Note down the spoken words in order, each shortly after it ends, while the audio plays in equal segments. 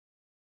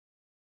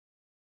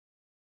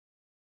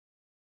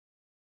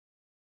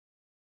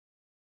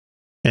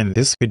In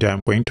this video,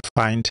 I'm going to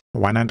find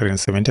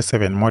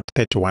 177 mod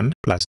 31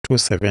 plus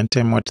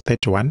 270 mod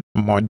 31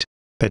 mod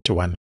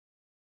 31.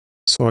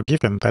 So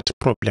given that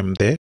problem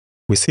there,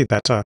 we see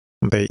that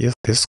there is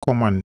this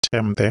common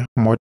term there,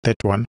 mod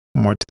 31,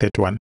 mod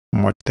 31,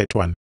 mod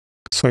 31.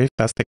 So if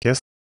that's the case,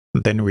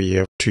 then we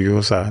have to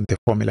use the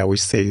formula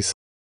which says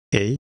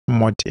A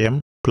mod M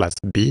plus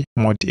B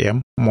mod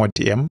M mod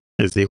M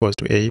is equals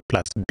to A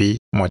plus B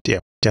mod M,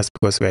 just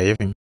because we are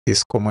having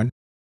this common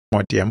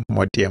mod M,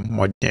 mod M,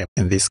 mod M.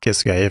 In this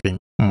case, we are having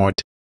mod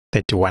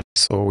 31.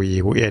 So we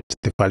add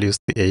the values,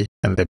 the A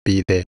and the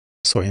B there.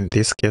 So in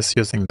this case,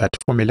 using that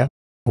formula,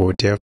 we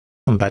would have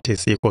that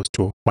is equals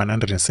to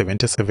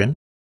 177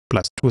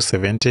 plus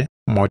 270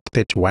 mod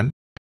 31,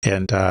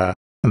 and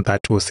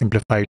that will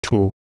simplify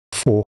to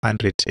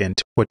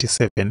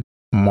 447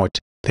 mod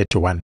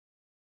 31.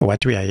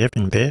 What we are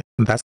having there,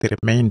 that's the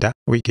remainder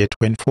we get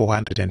when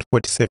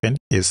 447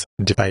 is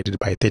divided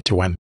by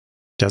 31.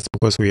 Just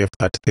because we have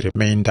that the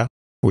remainder,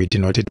 we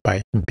denote it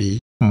by B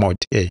mod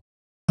A.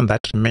 And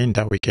that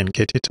remainder, we can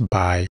get it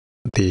by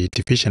the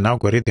division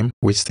algorithm,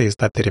 which says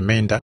that the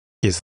remainder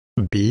is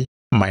B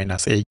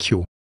minus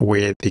AQ,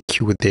 where the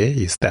Q there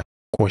is the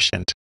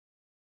quotient.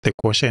 The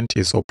quotient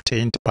is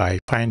obtained by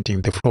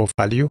finding the floor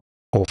value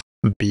of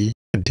B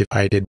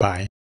divided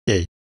by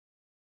A.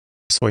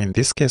 So in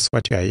this case,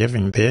 what we are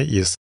having there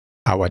is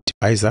our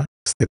divisor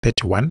is the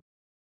 31.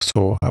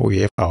 So we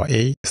have our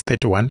A is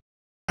 31.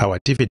 Our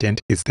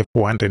dividend is the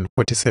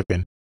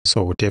 447.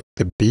 So we have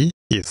the B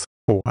is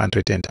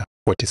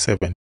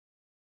 447.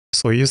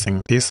 So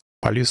using these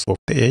values of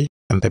the A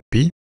and the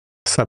B,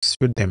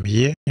 substitute them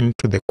here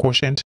into the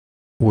quotient,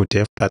 we would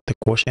have that the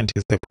quotient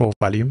is the floor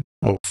value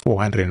of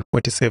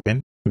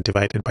 447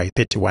 divided by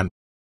 31.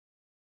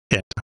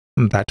 And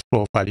that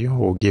floor value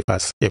will give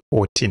us a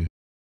 14.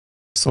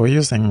 So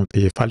using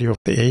the value of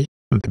the A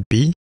and the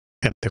B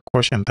and the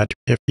quotient that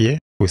we have here,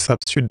 we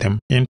substitute them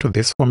into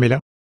this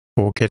formula.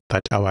 We'll get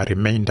that our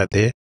remainder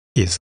there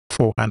is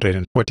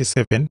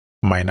 447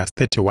 minus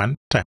 31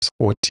 times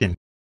 14.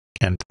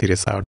 And the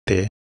result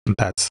there,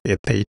 that's a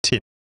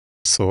 13.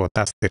 So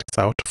that's the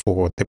result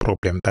for the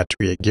problem that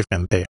we are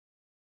given there.